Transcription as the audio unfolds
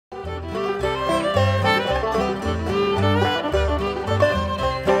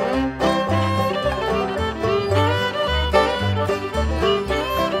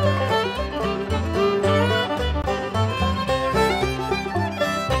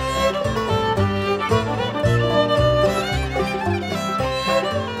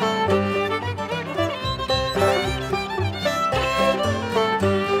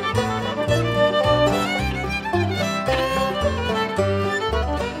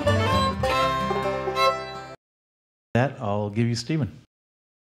That I'll give you Stephen.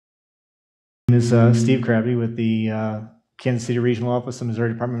 My name is Steve Krabbe with the Kansas City Regional Office of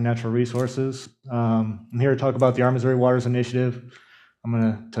Missouri Department of Natural Resources. I'm here to talk about the Our Missouri Waters Initiative. I'm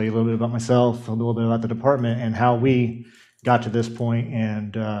going to tell you a little bit about myself, a little bit about the department, and how we got to this point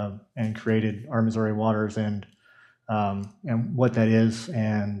and created Our Missouri Waters and what that is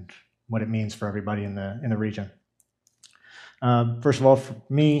and what it means for everybody in the region. First of all, for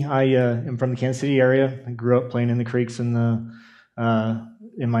me, I am from the Kansas City area. I grew up playing in the creeks in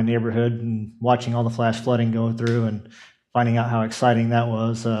my neighborhood and watching all the flash flooding go through and finding out how exciting that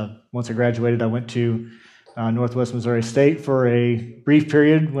was. Once I graduated, I went to Northwest Missouri State for a brief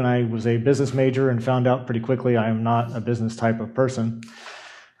period when I was a business major and found out pretty quickly I am not a business type of person.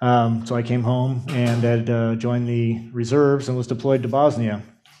 So I came home and had joined the reserves and was deployed to Bosnia.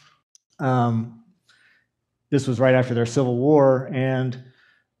 This was right after their civil war, and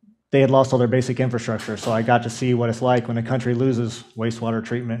they had lost all their basic infrastructure. So I got to see what it's like when a country loses wastewater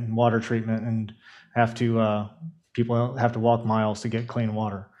treatment and water treatment, and people have to walk miles to get clean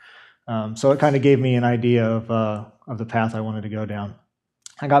water. So it kind of gave me an idea of the path I wanted to go down.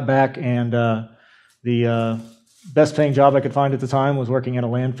 I got back, and the best paying job I could find at the time was working at a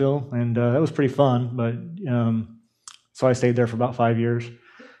landfill, and that was pretty fun. But so I stayed there for about 5 years,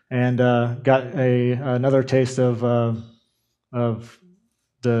 and got another taste of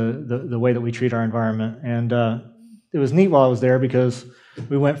the way that we treat our environment. And it was neat while I was there because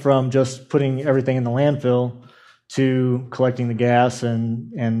we went from just putting everything in the landfill to collecting the gas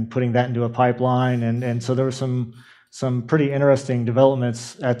and putting that into a pipeline. And so there were some pretty interesting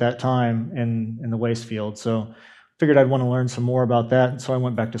developments at that time in the waste field. So figured I'd want to learn some more about that. And so I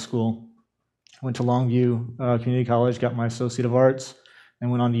went back to school. Went to Longview Community College, got my Associate of Arts, and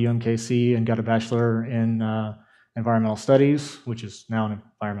went on to UMKC and got a Bachelor in Environmental Studies, which is now an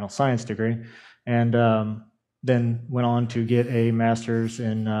Environmental Science degree, and then went on to get a Master's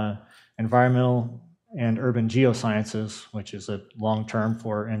in Environmental and Urban Geosciences, which is a long term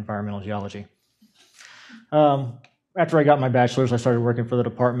for environmental geology. After I got my bachelor's, I started working for the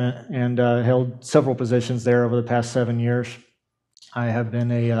department and held several positions there over the past 7 years. I have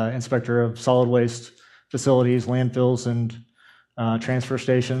been an inspector of solid waste facilities, landfills, and transfer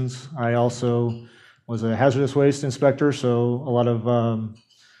stations. I also was a hazardous waste inspector, so a lot of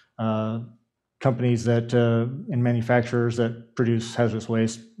companies and manufacturers that produce hazardous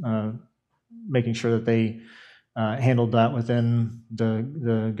waste, making sure that they handled that within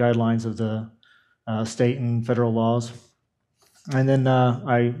the guidelines of the state and federal laws. And then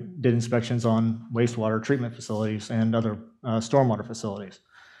I did inspections on wastewater treatment facilities and other stormwater facilities.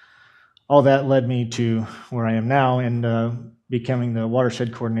 All that led me to where I am now and becoming the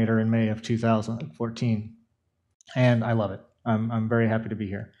Watershed Coordinator in May of 2014. And I love it. I'm very happy to be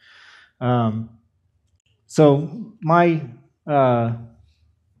here. So my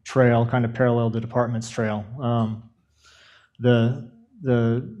trail kind of paralleled the department's trail. The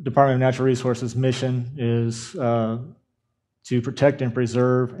Department of Natural Resources mission is to protect and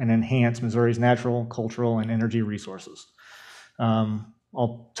preserve and enhance Missouri's natural, cultural, and energy resources.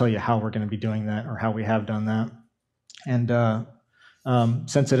 I'll tell you how we're going to be doing that or how we have done that. And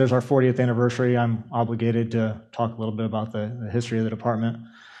since it is our 40th anniversary, I'm obligated to talk a little bit about the history of the department.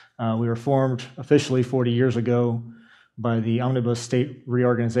 We were formed officially 40 years ago by the Omnibus State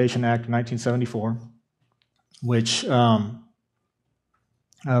Reorganization Act of 1974, which brought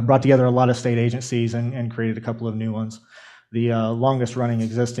together a lot of state agencies and created a couple of new ones. The longest running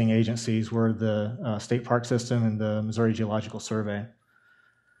existing agencies were the State Park System and the Missouri Geological Survey.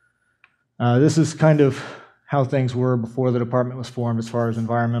 This is kind of how things were before the department was formed as far as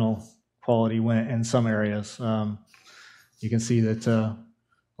environmental quality went in some areas. You can see that a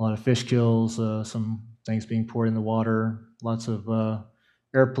lot of fish kills, some things being poured in the water, lots of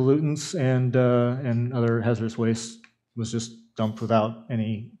air pollutants and other hazardous waste was just dumped without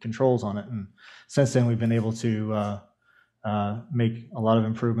any controls on it. And since then, we've been able to make a lot of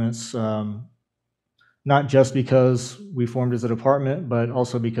improvements, not just because we formed as a department, but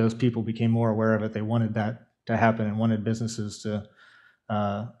also because people became more aware of it. They wanted that to happen and wanted businesses to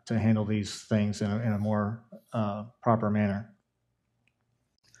handle these things in a more proper manner.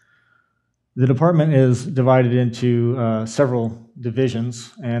 The department is divided into several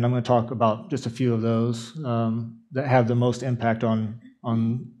divisions, and I'm going to talk about just a few of those that have the most impact on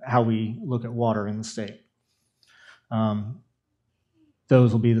how we look at water in the state.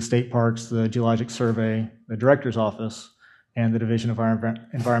 Those will be the state parks, the Geologic Survey, the Director's Office, and the Division of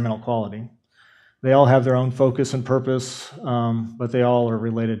Environmental Quality. They all have their own focus and purpose, but they all are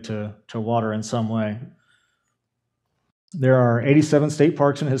related to water in some way. There are 87 state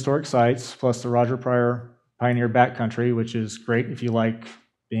parks and historic sites, plus the Roger Pryor pioneer backcountry, which is great if you like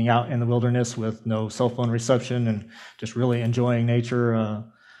being out in the wilderness with no cell phone reception and just really enjoying nature.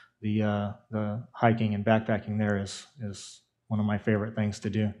 The hiking and backpacking there is one of my favorite things to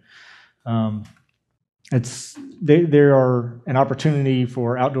do. There are an opportunity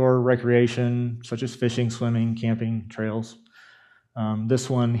for outdoor recreation, such as fishing, swimming, camping, trails. This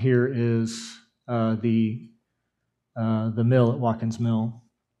one here is the mill at Watkins Mill,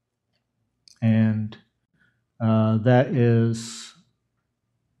 and that is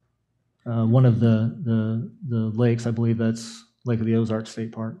one of the lakes. I believe that's Lake of the Ozarks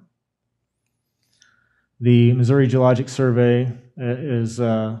State Park. The Missouri Geologic Survey is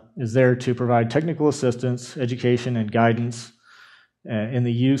there to provide technical assistance, education, and guidance in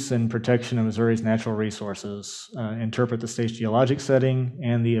the use and protection of Missouri's natural resources, interpret the state's geologic setting,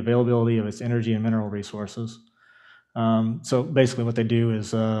 and the availability of its energy and mineral resources. So basically what they do is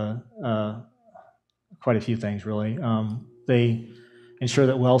quite a few things, really. They ensure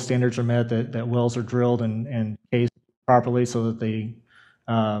that well standards are met, that wells are drilled and cased properly so that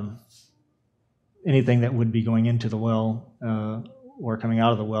anything that would be going into the well or coming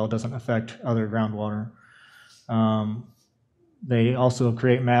out of the well doesn't affect other groundwater. They also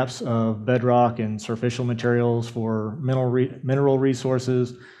create maps of bedrock and surficial materials for mineral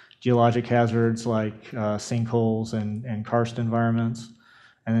resources, geologic hazards like sinkholes and karst environments,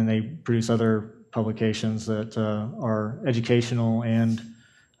 and then they produce other publications that are educational and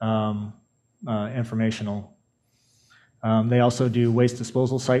informational. They also do waste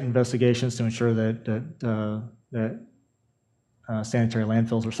disposal site investigations to ensure that sanitary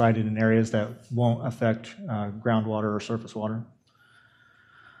landfills are sited in areas that won't affect groundwater or surface water.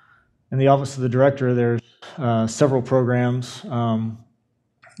 In the Office of the Director, there's several programs.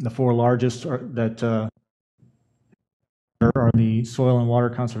 The four largest are the Soil and Water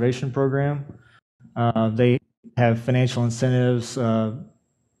Conservation Program. They have financial incentives to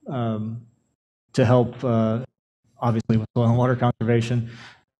help, obviously, with soil and water conservation.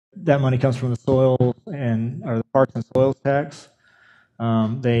 That money comes from the the parks and soils tax.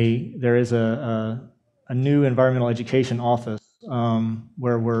 There is a new environmental education office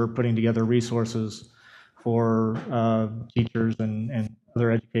where we're putting together resources for teachers and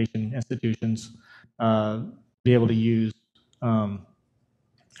other education institutions be able to use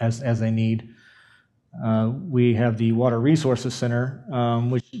as they need. We have the Water Resources Center,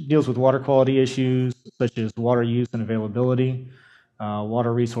 which deals with water quality issues such as water use and availability,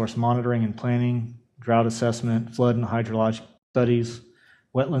 water resource monitoring and planning, drought assessment, flood and hydrologic studies,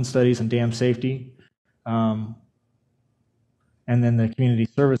 wetland studies, and dam safety. And then the Community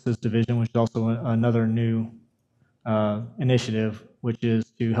Services Division, which is also another new initiative, which is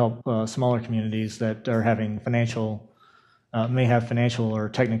to help smaller communities that are having may have financial or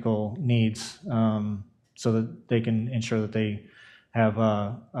technical needs, so that they can ensure that they have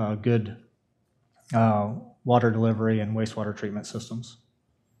good water delivery and wastewater treatment systems.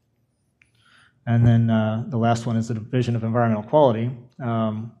 And then the last one is the Division of Environmental Quality,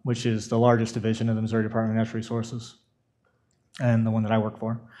 which is the largest division of the Missouri Department of Natural Resources, and the one that I work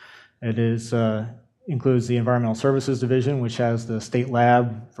for. It includes the Environmental Services Division, which has the state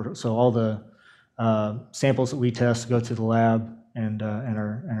lab, so all the samples that we test go to the lab and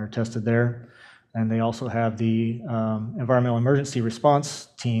are tested there. And they also have the environmental emergency response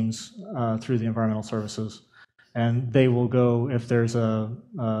teams through the environmental services, and they will go if there's a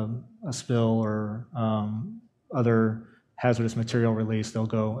spill or other hazardous material release. They'll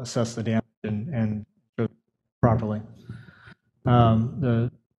go assess the damage and do it properly.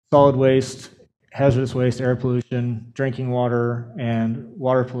 The solid waste, hazardous waste, air pollution, drinking water, and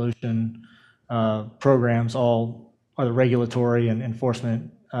water pollution programs all are the regulatory and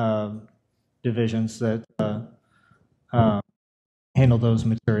enforcement divisions that handle those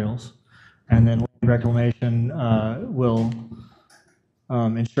materials. And then land reclamation will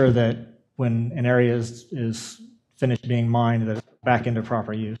ensure that when an area is finished being mined, that it's back into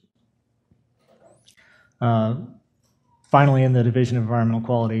proper use. Finally, in the Division of Environmental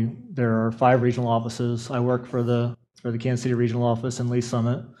Quality, there are 5 regional offices. I work for the Kansas City Regional Office in Lee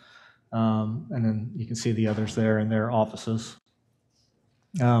Summit, and then you can see the others there in their offices.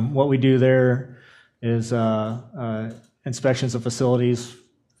 What we do there is inspections of facilities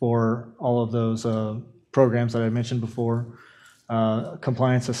for all of those programs that I mentioned before,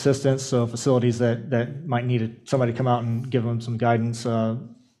 compliance assistance, so facilities that might need somebody to come out and give them some guidance,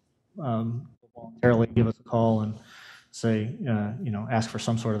 voluntarily give us a call and say, ask for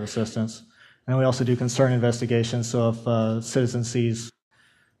some sort of assistance. And we also do concern investigations, so if a citizen sees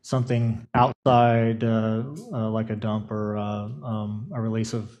something outside, like a dump or a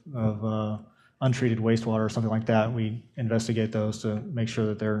release of untreated wastewater or something like that, we investigate those to make sure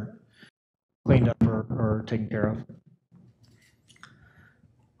that they're cleaned up or taken care of.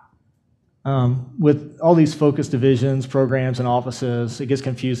 With all these focus divisions, programs, and offices, it gets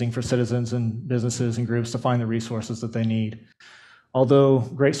confusing for citizens and businesses and groups to find the resources that they need. Although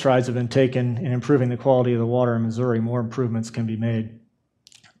great strides have been taken in improving the quality of the water in Missouri, more improvements can be made.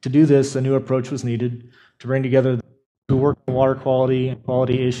 To do this, a new approach was needed to bring together those who work on water quality and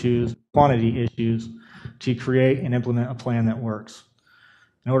quantity issues to create and implement a plan that works.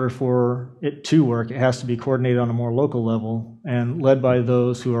 In order for it to work, it has to be coordinated on a more local level and led by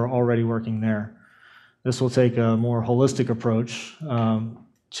those who are already working there. This will take a more holistic approach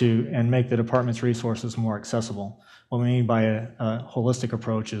and make the department's resources more accessible. What we mean by a holistic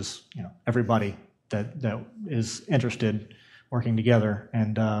approach is, everybody that is interested working together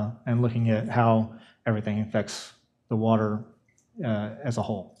and looking at how everything affects the water as a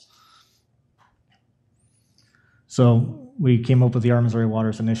whole. So we came up with the Our Missouri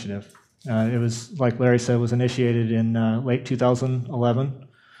Waters Initiative. It was, like Larry said, was initiated in late 2011.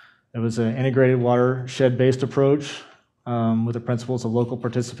 It was an integrated watershed-based approach with the principles of local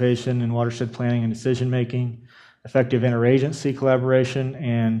participation in watershed planning and decision-making, effective interagency collaboration,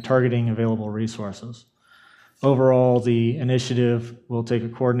 and targeting available resources. Overall, the initiative will take a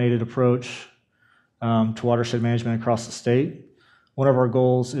coordinated approach to watershed management across the state. One of our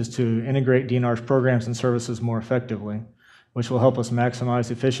goals is to integrate DNR's programs and services more effectively, which will help us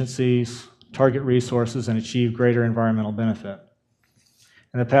maximize efficiencies, target resources, and achieve greater environmental benefit.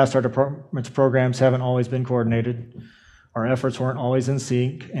 In the past, our department's programs haven't always been coordinated. Our efforts weren't always in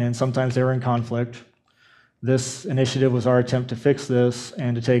sync, and sometimes they were in conflict. This initiative was our attempt to fix this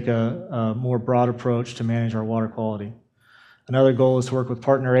and to take a more broad approach to manage our water quality. Another goal is to work with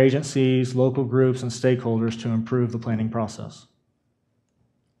partner agencies, local groups, and stakeholders to improve the planning process.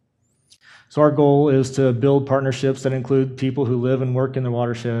 So our goal is to build partnerships that include people who live and work in the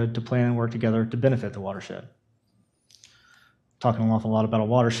watershed to plan and work together to benefit the watershed. Talking an awful lot about a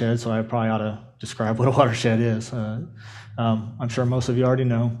watershed, so I probably ought to describe what a watershed is. I'm sure most of you already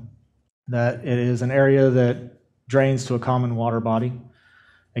know that it is an area that drains to a common water body.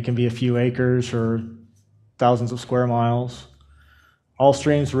 It can be a few acres or thousands of square miles. All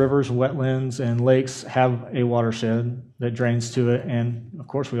streams, rivers, wetlands, and lakes have a watershed that drains to it, and of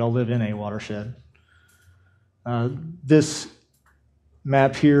course we all live in a watershed. This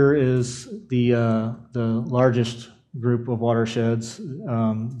map here is the largest group of watersheds,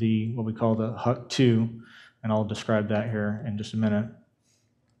 what we call the HUC 2, and I'll describe that here in just a minute.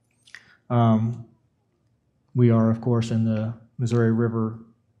 We are, of course, in the Missouri River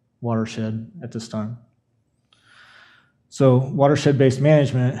watershed at this time. So watershed-based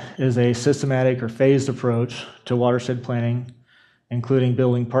management is a systematic or phased approach to watershed planning, including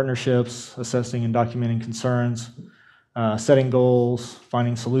building partnerships, assessing and documenting concerns, setting goals,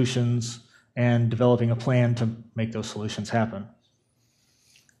 finding solutions, and developing a plan to make those solutions happen.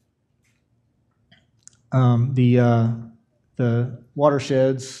 The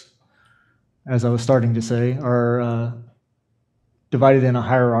watersheds, as I was starting to say, are divided in a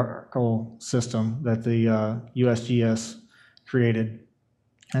hierarchical system that the USGS created,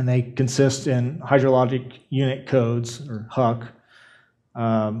 and they consist in hydrologic unit codes, or HUC,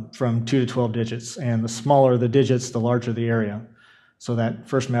 from 2 to 12 digits, and the smaller the digits, the larger the area. So that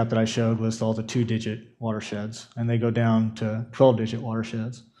first map that I showed was all the 2-digit watersheds, and they go down to 12-digit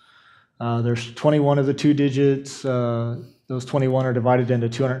watersheds. There's 21 of the 2 digits. Those 21 are divided into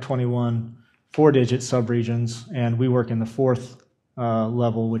 221 4-digit subregions, and we work in the 4th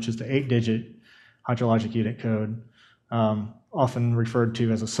level, which is the 8-digit hydrologic unit code, often referred to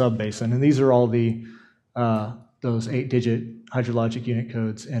as a sub-basin. And these are all the those 8-digit hydrologic unit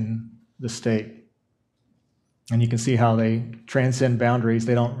codes in the state. And you can see how they transcend boundaries.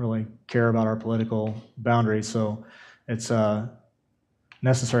 They don't really care about our political boundaries, so it's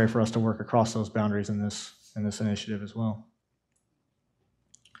necessary for us to work across those boundaries in this initiative as well.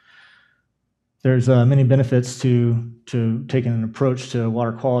 There's many benefits to taking an approach to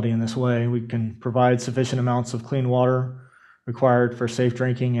water quality in this way. We can provide sufficient amounts of clean water required for safe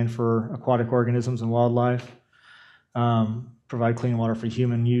drinking and for aquatic organisms and wildlife. Provide clean water for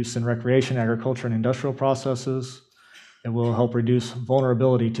human use in recreation, agriculture, and industrial processes. It will help reduce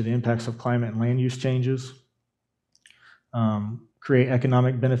vulnerability to the impacts of climate and land use changes. Create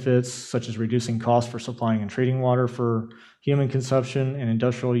economic benefits such as reducing costs for supplying and treating water for human consumption and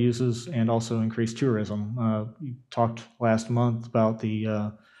industrial uses, and also increase tourism. We talked last month about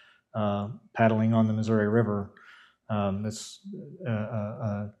the paddling on the Missouri River. That's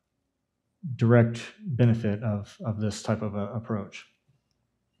a direct benefit of this type of approach.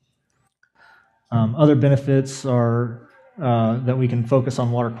 Other benefits are that we can focus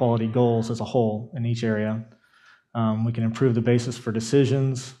on water quality goals as a whole in each area. We can improve the basis for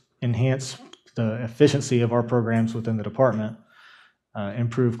decisions, enhance the efficiency of our programs within the department,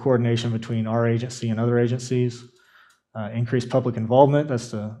 improve coordination between our agency and other agencies, increase public involvement.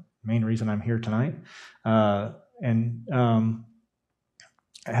 That's the main reason I'm here tonight. And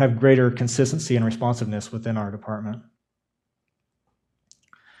have greater consistency and responsiveness within our department.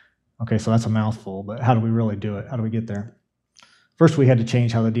 Okay, so that's a mouthful, but how do we really do it? How do we get there? First, we had to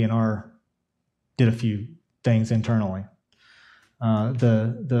change how the DNR did a few things internally.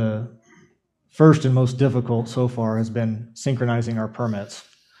 The first and most difficult so far has been synchronizing our permits.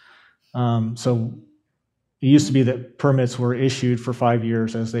 So it used to be that permits were issued for 5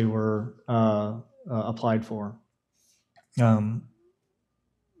 years as they were applied for. And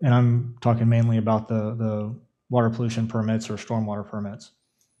I'm talking mainly about the water pollution permits or stormwater permits.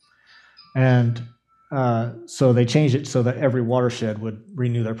 And so they changed it so that every watershed would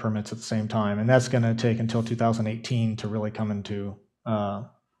renew their permits at the same time. And that's going to take until 2018 to really come into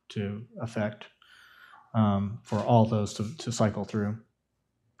to effect for all those to cycle through.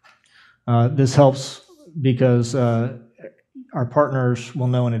 This helps because our partners will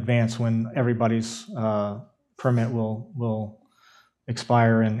know in advance when everybody's permit will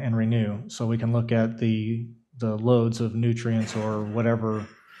expire and renew. So we can look at the loads of nutrients or whatever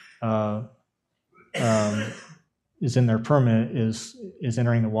is in their permit is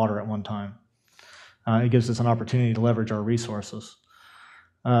entering the water at one time. It gives us an opportunity to leverage our resources.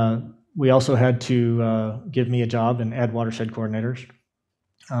 We also had to give me a job and add watershed coordinators.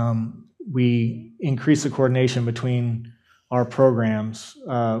 We increased the coordination between our programs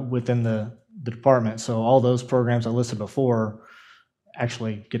within the department. So all those programs I listed before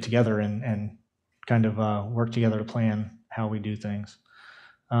actually get together and kind of work together to plan how we do things.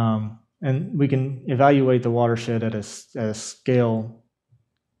 And we can evaluate the watershed at a scale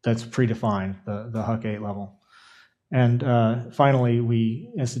that's predefined, the HUC 8 level. And finally,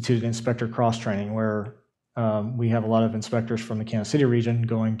 we instituted inspector cross-training, where we have a lot of inspectors from the Kansas City region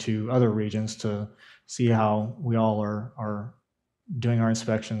going to other regions to see how we all are doing our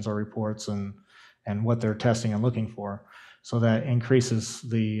inspections, our reports, and what they're testing and looking for. So that increases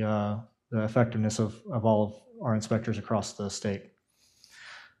the effectiveness of all of our inspectors across the state.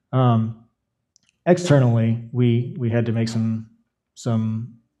 Externally, we had to make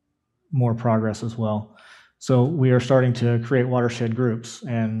some more progress as well. So we are starting to create watershed groups,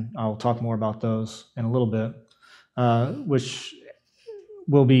 and I'll talk more about those in a little bit, which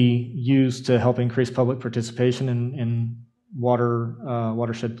will be used to help increase public participation in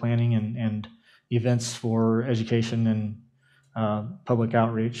watershed planning and events for education and public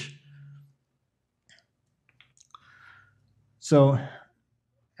outreach. So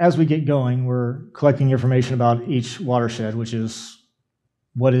as we get going, we're collecting information about each watershed, which is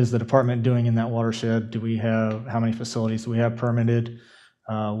what is the department doing in that watershed? How many facilities do we have permitted?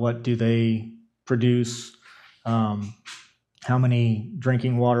 What do they produce? How many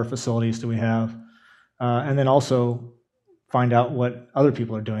drinking water facilities do we have? And then also find out what other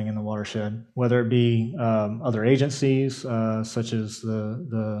people are doing in the watershed, whether it be other agencies such as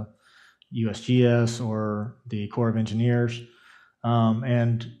the USGS or the Corps of Engineers,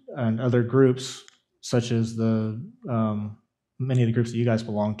 and other groups such as many of the groups that you guys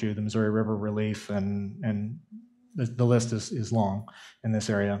belong to, the Missouri River Relief, and the list is long in this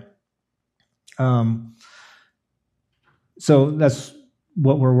area. So that's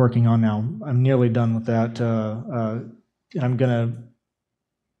what we're working on now. I'm nearly done with that. I'm going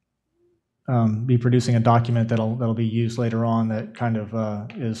to be producing a document that'll be used later on that kind of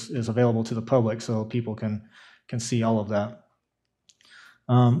is available to the public so people can see all of that.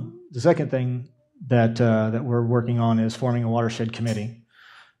 The second thing that we're working on is forming a watershed committee,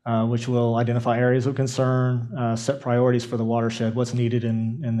 which will identify areas of concern, set priorities for the watershed, what's needed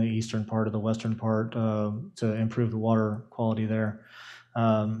in the eastern part or the western part to improve the water quality there.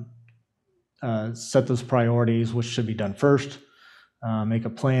 Set those priorities, which should be done first, make a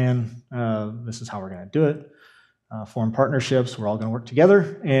plan, this is how we're going to do it, form partnerships, we're all going to work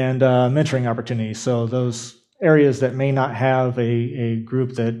together, and mentoring opportunities. So those areas that may not have a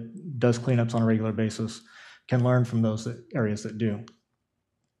group that does cleanups on a regular basis can learn from those areas that do.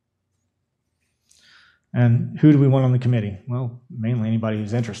 And who do we want on the committee? Well, mainly anybody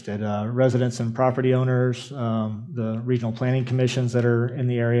who's interested. Residents and property owners, the regional planning commissions that are in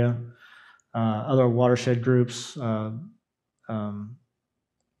the area, other watershed groups, whether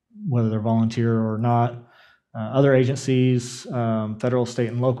they're volunteer or not, other agencies, federal, state,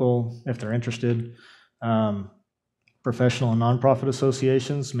 and local, if they're interested, professional and nonprofit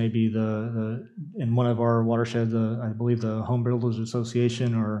associations, maybe in one of our watersheds, I believe the Home Builders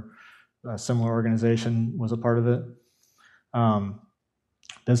Association or a similar organization was a part of it.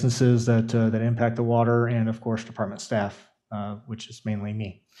 Businesses that impact the water, and of course department staff, which is mainly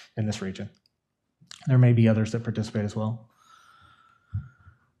me in this region. There may be others that participate as well.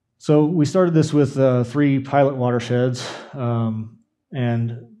 So we started this with 3 pilot watersheds,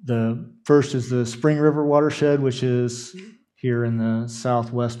 and the first is the Spring River watershed, which is here in the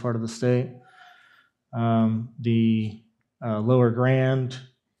southwest part of the state. The Lower Grand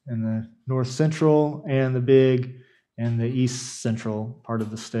in the north central, and the Big in the east central part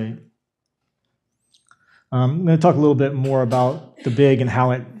of the state. I'm going to talk a little bit more about the Big and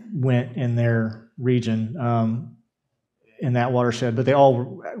how it went in their region in that watershed, but they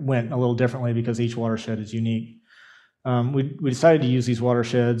all went a little differently because each watershed is unique. We decided to use these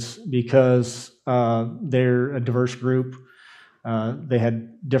watersheds because they're a diverse group. They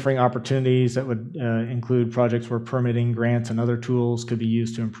had differing opportunities that would include projects where permitting, grants, and other tools could be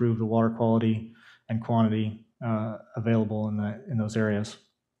used to improve the water quality and quantity available in those areas.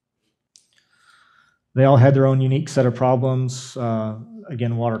 They all had their own unique set of problems.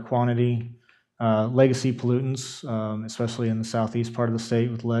 Again, water quantity, legacy pollutants, especially in the southeast part of the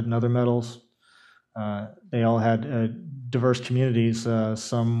state with lead and other metals. They all had diverse communities,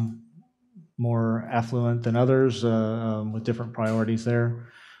 some more affluent than others, with different priorities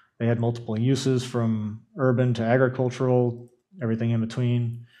there. They had multiple uses from urban to agricultural, everything in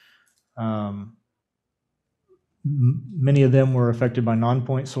between. Many of them were affected by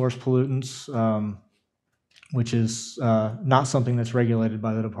non-point source pollutants, which is not something that's regulated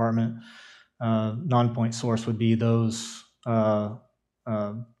by the department. Non-point source would be those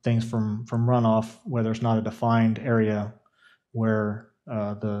things from runoff where there's not a defined area where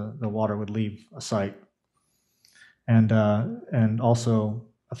the water would leave a site, and also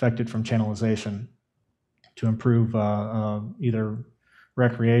affected from channelization to improve either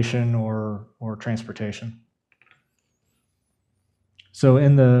recreation or transportation. So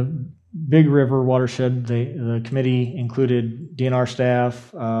in the Big River watershed, the committee included DNR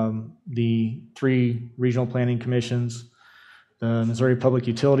staff, the 3 regional planning commissions, the Missouri Public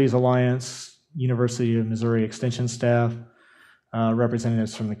Utilities Alliance, University of Missouri Extension staff,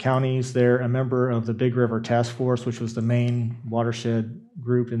 representatives from the counties there, a member of the Big River Task Force, which was the main watershed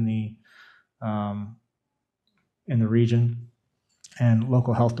group in the region, and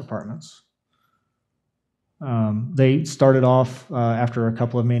local health departments. They started off after a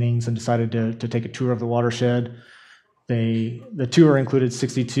couple of meetings and decided to take a tour of the watershed. The tour included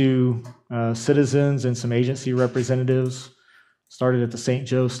 62 citizens and some agency representatives. Started at the St.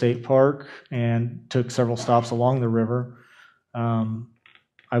 Joe State Park and took several stops along the river.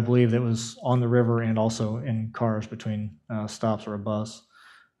 I believe that was on the river and also in cars between stops or a bus,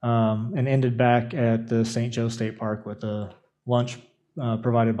 and ended back at the St. Joe State Park with a lunch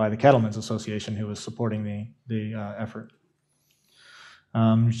provided by the Cattlemen's Association, who was supporting the effort.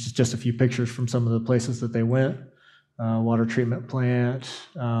 Just a few pictures from some of the places that they went. Water treatment plant.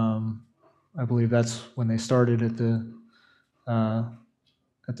 I believe that's when they started at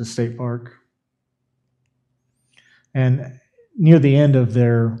the state park. And near the end of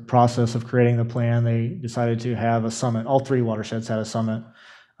their process of creating the plan, they decided to have a summit. All 3 watersheds had a summit.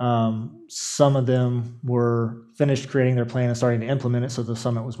 Some of them were finished creating their plan and starting to implement it, so the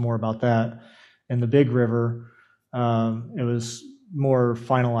summit was more about that. In the Big River, it was more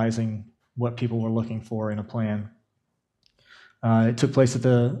finalizing what people were looking for in a plan. It took place at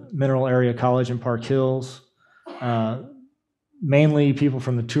the Mineral Area College in Park Hills. Mainly people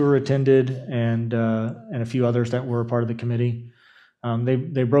from the tour attended, and a few others that were part of the committee.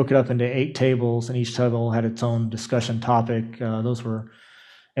 They broke it up into 8 tables, and each table had its own discussion topic. Those were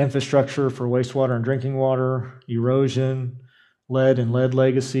infrastructure for wastewater and drinking water, erosion, lead and lead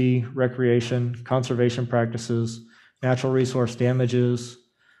legacy, recreation, conservation practices, natural resource damages,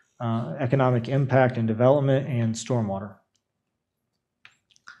 economic impact and development, and stormwater.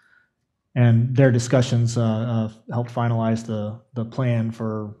 And their discussions helped finalize the plan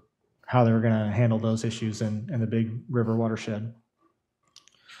for how they were going to handle those issues in the Big River watershed.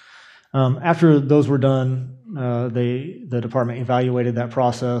 After those were done, the department evaluated that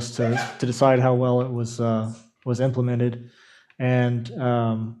process to decide how well it was implemented, and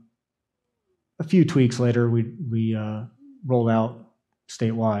a few tweaks later, we rolled out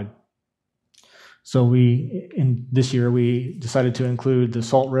statewide. So this year we decided to include the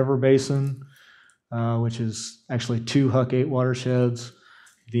Salt River Basin, which is actually 2 Huck 8 watersheds,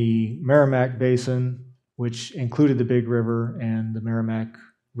 the Merrimack Basin, which included the Big River and the Merrimack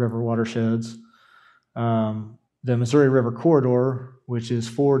River watersheds, the Missouri River Corridor, which is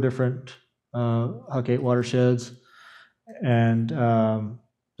 4 different Huck 8 watersheds, and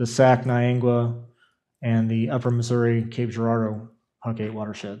the Sac, Niangua, and the Upper Missouri Cape Girardeau Huck 8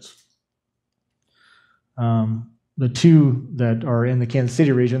 watersheds. The 2 that are in the Kansas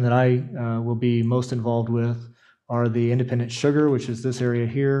City region that I will be most involved with are the Independent Sugar, which is this area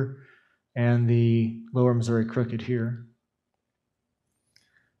here, and the Lower Missouri Crooked here.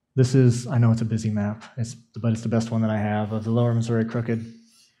 This is, I know it's a busy map, but it's the best one that I have of the Lower Missouri Crooked.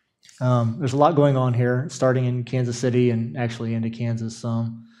 There's a lot going on here, starting in Kansas City and actually into Kansas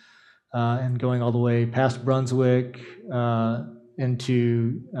some, and going all the way past Brunswick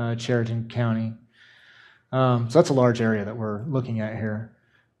into Chariton County. So that's a large area that we're looking at here.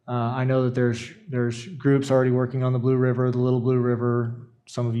 I know that there's groups already working on the Blue River, the Little Blue River.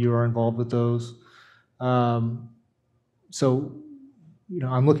 Some of you are involved with those. So,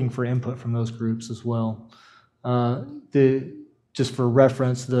 I'm looking for input from those groups as well. Just for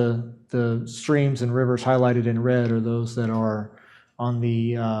reference, the streams and rivers highlighted in red are those that are on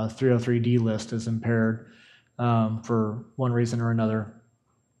the 303D list as impaired for one reason or another.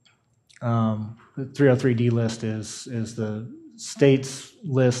 The 303D list is the state's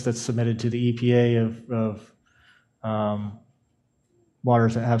list that's submitted to the EPA of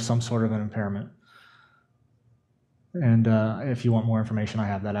waters that have some sort of an impairment. And if you want more information, I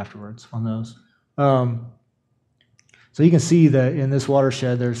have that afterwards on those. So you can see that in this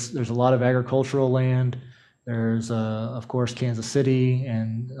watershed, there's a lot of agricultural land. There's, of course, Kansas City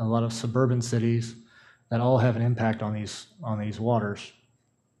and a lot of suburban cities that all have an impact on these waters.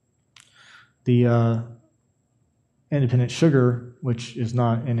 The Independent Sugar, which is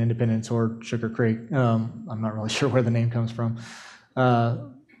not in Independence or Sugar Creek, I'm not really sure where the name comes from,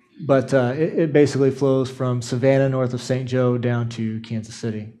 but it basically flows from Savannah north of St. Joe down to Kansas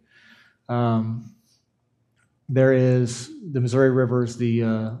City. There is the Missouri River is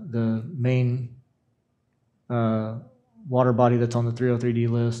the main water body that's on the 303D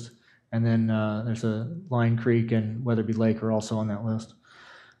list, and then there's a Lion Creek and Weatherby Lake are also on that list.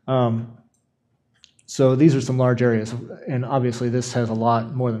 So these are some large areas, and obviously this has a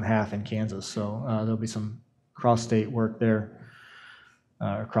lot more than half in Kansas, so there'll be some cross-state work there,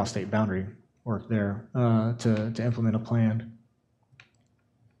 cross-state boundary work there to implement a plan.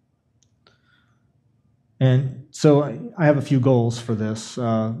 And so I have a few goals for this.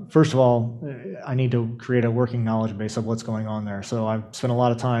 First of all, I need to create a working knowledge base of what's going on there. So I've spent a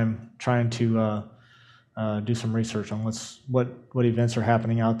lot of time trying to do some research on what events are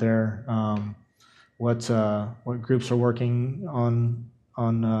happening out there, what groups are working on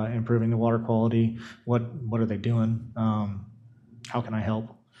improving the water quality, what are they doing, how can I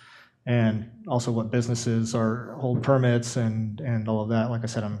help, and also what businesses hold permits and all of that. Like I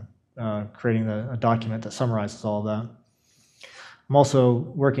said, I'm creating a document that summarizes all of that. I'm also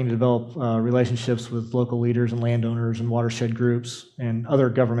working to develop relationships with local leaders and landowners and watershed groups and other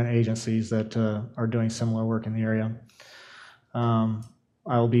government agencies that are doing similar work in the area.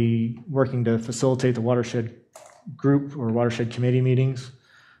 I'll be working to facilitate the watershed group or watershed committee meetings,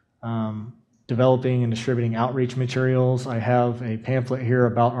 developing and distributing outreach materials. I have a pamphlet here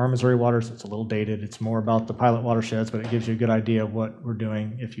about our Missouri waters. It's a little dated. It's more about the pilot watersheds, but it gives you a good idea of what we're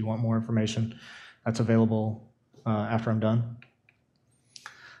doing. If you want more information, that's available after I'm done.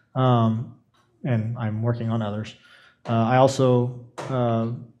 And I'm working on others. I also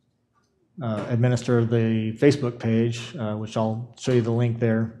administer the Facebook page, which I'll show you the link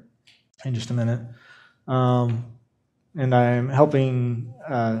there in just a minute. And I'm helping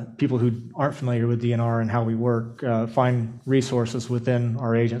people who aren't familiar with DNR and how we work find resources within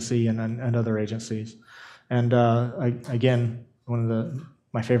our agency and other agencies. And again, one of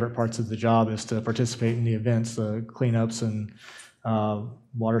my favorite parts of the job is to participate in the events, the cleanups and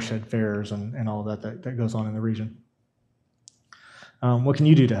watershed fairs and all of that goes on in the region. What can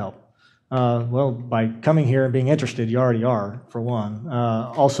you do to help? Well, by coming here and being interested, you already are, for one.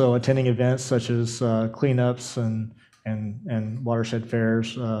 Also attending events such as cleanups and watershed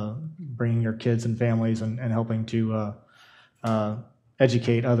fairs, bringing your kids and families and helping to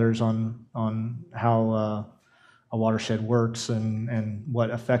educate others on how a watershed works and what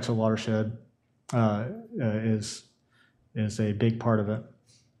affects a watershed is a big part of it.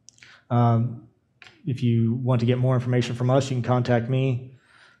 If you want to get more information from us, you can contact me,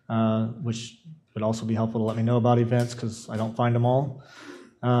 which would also be helpful to let me know about events because I don't find them all.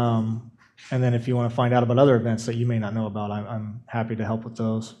 And then if you want to find out about other events that you may not know about, I'm happy to help with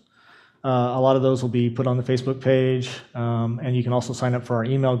those. A lot of those will be put on the Facebook page, and you can also sign up for our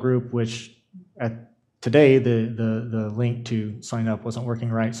email group, which today the link to sign up wasn't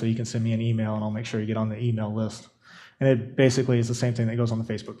working right, so you can send me an email and I'll make sure you get on the email list. and it basically is the same thing that goes on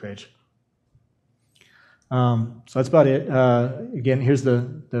the Facebook page. So that's about it. Again, here's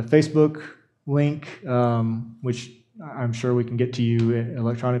the Facebook link, which I'm sure we can get to you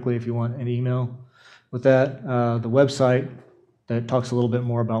electronically if you want an email with that. The website that talks a little bit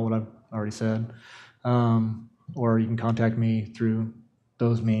more about what I've already said, or you can contact me through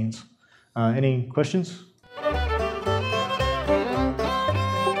those means. Any questions?